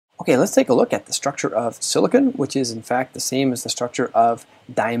Okay, let's take a look at the structure of silicon, which is in fact the same as the structure of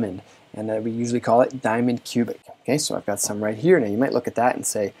diamond, and we usually call it diamond cubic. Okay, so I've got some right here. Now you might look at that and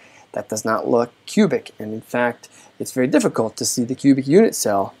say, that does not look cubic, and in fact it's very difficult to see the cubic unit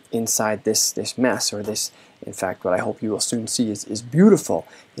cell inside this mess, or this, in fact what I hope you will soon see is beautiful,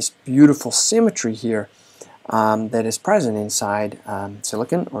 this beautiful symmetry here that is present inside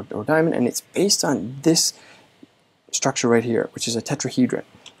silicon or diamond, and it's based on this structure right here, which is a tetrahedron.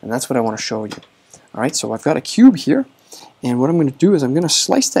 And that's what I want to show you. Alright, so I've got a cube here, and what I'm going to do is I'm going to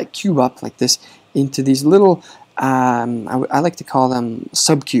slice that cube up like this into these little, I like to call them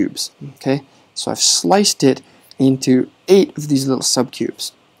subcubes. Okay, so I've sliced it into 8 of these little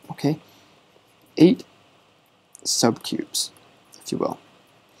subcubes. Okay, 8 subcubes, if you will.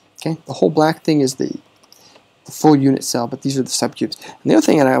 Okay, the whole black thing is the full unit cell, but these are the subcubes. And the other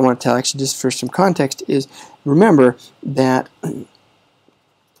thing that I want to tell, actually just for some context, is remember that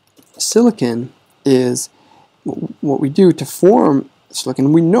silicon is what we do to form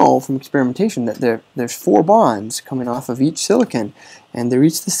silicon. We know from experimentation that there's 4 bonds coming off of each silicon, and they're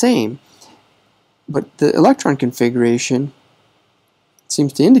each the same. But the electron configuration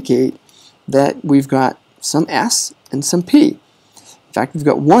seems to indicate that we've got some S and some P. In fact, we've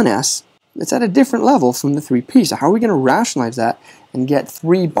got one S that's at a different level from the 3 P. So how are we going to rationalize that and get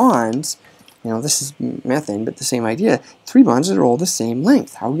 3 bonds? You know, this is methane, but the same idea. 3 bonds that are all the same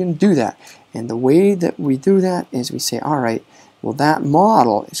length. How are we going to do that? And the way that we do that is we say, all right, well, that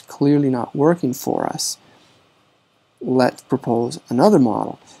model is clearly not working for us. Let's propose another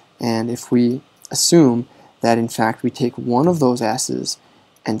model. And if we assume that, in fact, we take one of those S's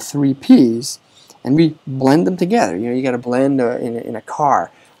and 3 P's and we blend them together. You know, you got to blend in a car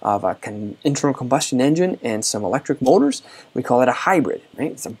of an internal combustion engine and some electric motors. We call it a hybrid,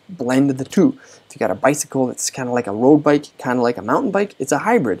 right? It's a blend of the two. If you got a bicycle that's kind of like a road bike, kind of like a mountain bike, it's a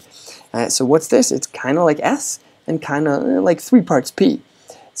hybrid. So what's this? It's kind of like S and kind of like 3 parts P.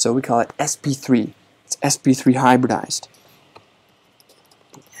 So we call it sp3. It's sp3 hybridized.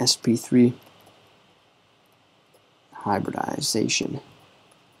 sp3 hybridization.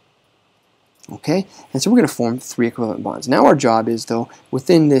 Okay, and so we're going to form 3 equivalent bonds. Now our job is, though,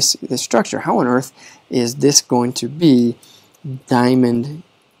 within this structure, how on earth is this going to be diamond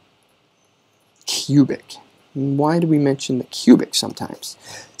cubic? Why do we mention the cubic sometimes?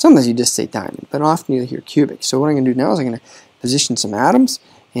 Sometimes you just say diamond, but often you'll hear cubic. So what I'm going to do now is I'm going to position some atoms,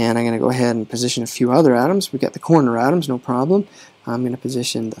 and I'm going to go ahead and position a few other atoms. We've got the corner atoms, no problem. I'm going to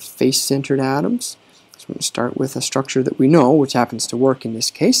position the face-centered atoms. So we're going to start with a structure that we know, which happens to work in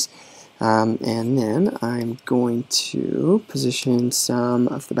this case. And then I'm going to position some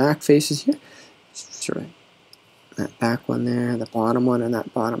of the back faces here. Sort of that back one there, the bottom one, and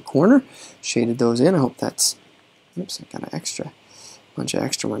that bottom corner. Shaded those in. I hope that's... Oops, I got a bunch of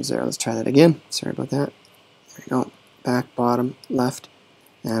extra ones there. Let's try that again. Sorry about that. There you go. Back, bottom, left,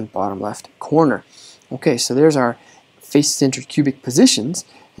 and bottom left corner. Okay, so there's our face-centered cubic positions.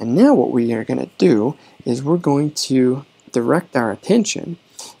 And now what we are going to do is we're going to direct our attention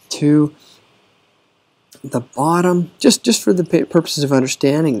to the bottom, just for the purposes of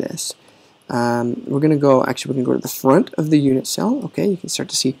understanding this. We're going to go, actually we can go to the front of the unit cell. Okay, you can start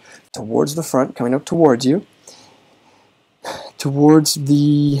to see towards the front, coming up towards you. Towards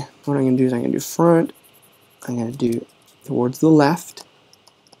the, what I'm going to do is I'm going to do front, I'm going to do towards the left,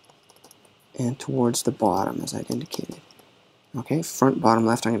 and towards the bottom, as I'd indicated. Okay, front, bottom,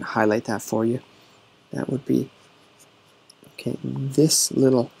 left, I'm going to highlight that for you. That would be, okay, this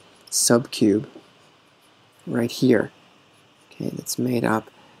little subcube right here, okay, that's made up,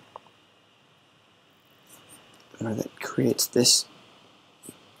 or that creates this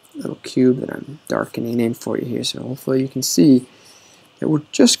little cube that I'm darkening in for you here. So hopefully you can see that we're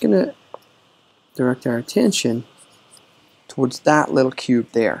just going to direct our attention towards that little cube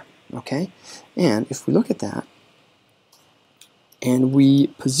there, okay? And if we look at that, and we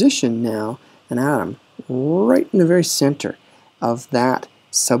position now an atom right in the very center of that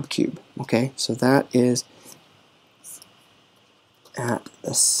subcube. Okay, so that is at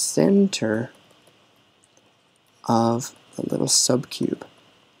the center of the little subcube.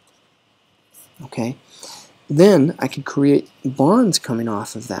 Okay, then I can create bonds coming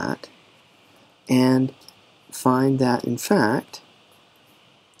off of that and find that, in fact,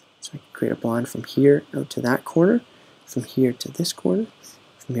 so I can create a bond from here out to that corner, from here to this corner,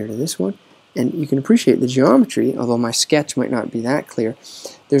 from here to this one. And you can appreciate the geometry, although my sketch might not be that clear.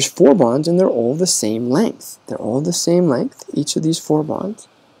 There's 4 bonds, and they're all the same length. They're all the same length, each of these 4 bonds.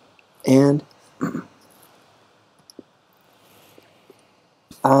 And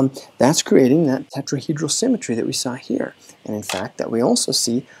That's creating that tetrahedral symmetry that we saw here. And in fact, that we also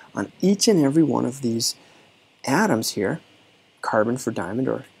see on each and every one of these atoms here, carbon for diamond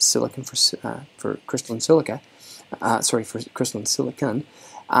or silicon for crystalline silica, for crystalline silicon.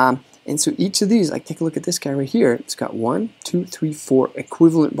 And so each of these, like take a look at this guy right here, it's got 1, 2, 3, 4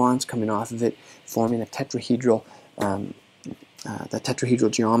 equivalent bonds coming off of it, forming a tetrahedral, the tetrahedral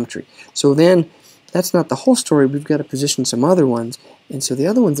geometry. So then, that's not the whole story. We've got to position some other ones, and so the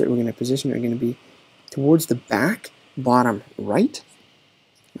other ones that we're going to position are going to be towards the back, bottom right.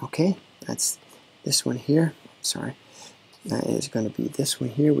 Okay, that's this one here. Sorry, that is going to be this one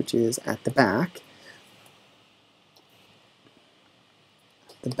here, which is at the back.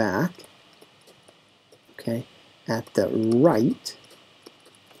 The back. Okay, at the right,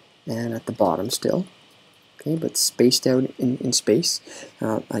 and at the bottom still. Okay, but spaced out in space.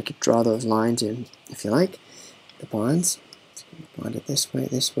 I could draw those lines in if you like. The bonds. Bond it this way,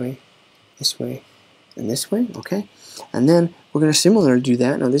 this way, this way, and this way. Okay, and then we're going to similarly do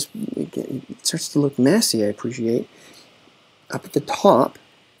that. Now this it starts to look messy. I appreciate. Up at the top,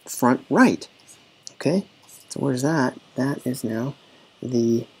 front right. Okay, so where's that? That is now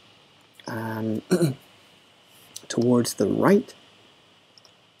the towards the right.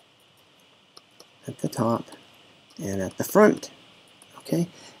 At the top and at the front. Okay,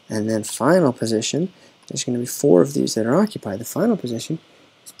 and then final position, there's going to be 4 of these that are occupied. The final position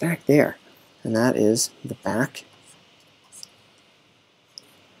is back there, and that is the back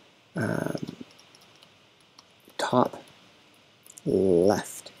top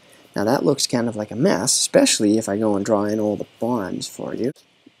left. Now that looks kind of like a mess, especially if I go and draw in all the bonds for you,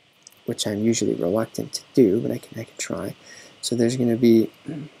 which I'm usually reluctant to do, but I can try. So there's going to be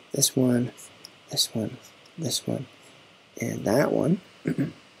this one, this one, this one, and that one.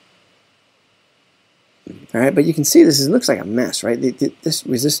 All right, but you can see this looks like a mess, right? This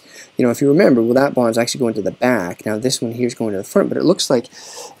was this, you know, if you remember, well, that bond's actually going to the back. Now this one here is going to the front, but it looks like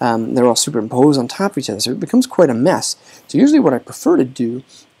they're all superimposed on top of each other, so it becomes quite a mess. So usually what I prefer to do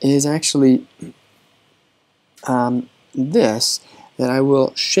is actually this, that I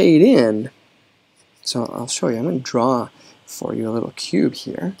will shade in. So I'll show you. I'm going to draw for you a little cube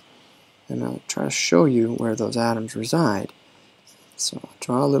here, and I'll try to show you where those atoms reside. So I'll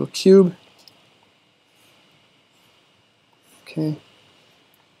draw a little cube. Okay.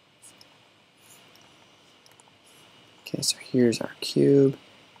 Okay, so here's our cube.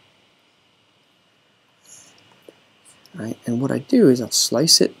 All right, and what I do is I'll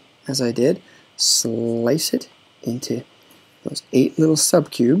slice it, as I did, slice it into those 8 little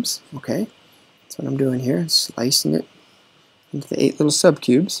subcubes. Okay, that's what I'm doing here, slicing it into the 8 little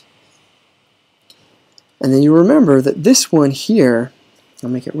subcubes. And then you remember that this one here, I'll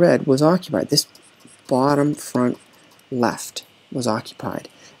make it red, was occupied. This bottom front left was occupied.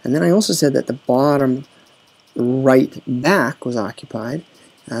 And then I also said that the bottom right back was occupied,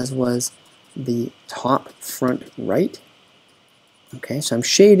 as was the top front right. Okay, so I'm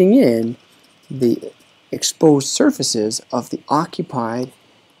shading in the exposed surfaces of the occupied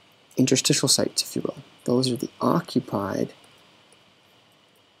interstitial sites, if you will. Those are the occupied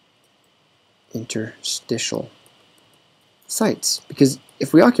interstitial sites, because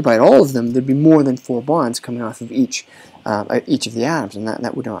if we occupied all of them, there'd be more than 4 bonds coming off of each of the atoms, and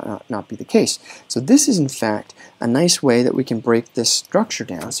that would not be the case. So this is in fact a nice way that we can break this structure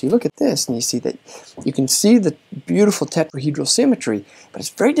down. So you look at this and you see that you can see the beautiful tetrahedral symmetry, but it's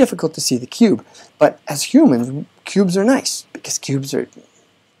very difficult to see the cube. But as humans, cubes are nice, because cubes are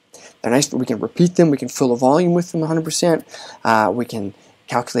nice. We can repeat them, we can fill a volume with them 100%, we can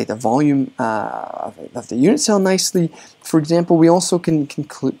calculate the volume of the unit cell nicely. For example, we also can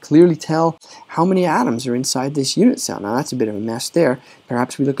clearly tell how many atoms are inside this unit cell. Now that's a bit of a mess there.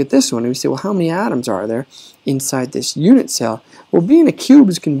 Perhaps we look at this one and we say, well, how many atoms are there inside this unit cell? Well, being a cube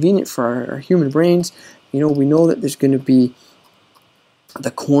is convenient for our human brains. You know, we know that there's going to be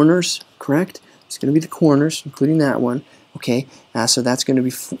the corners, correct? It's going to be the corners, including that one. Okay, so that's going to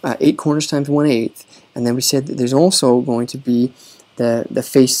be 8 corners times 1/8. And then we said that there's also going to be the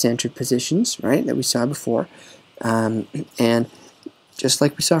face-centered positions, right, that we saw before. And just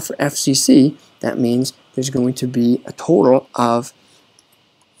like we saw for FCC, that means there's going to be a total of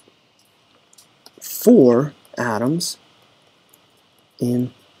 4 atoms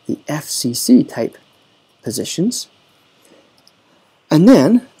in the FCC type positions. And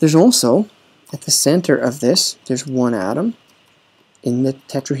then there's also, at the center of this, there's 1 atom in the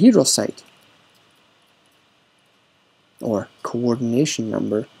tetrahedral site, or coordination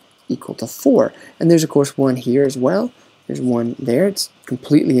number equal to 4. And there's of course 1 here as well. There's 1 there, it's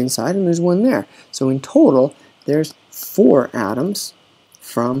completely inside, and there's 1 there. So in total, there's 4 atoms,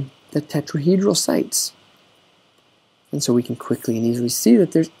 from the tetrahedral sites. And so we can quickly and easily see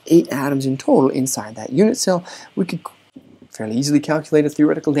that there's 8 atoms in total inside that unit cell. We could fairly easily calculate a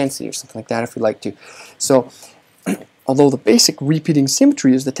theoretical density or something like that if we'd like to. So although the basic repeating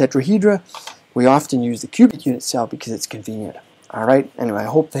symmetry is the tetrahedra, we often use the cubic unit cell because it's convenient. All right. Anyway,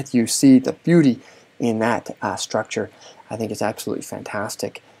 I hope that you see the beauty in that structure. I think it's absolutely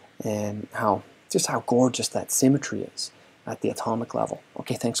fantastic, and just how gorgeous that symmetry is at the atomic level.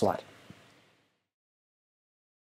 Okay, thanks a lot.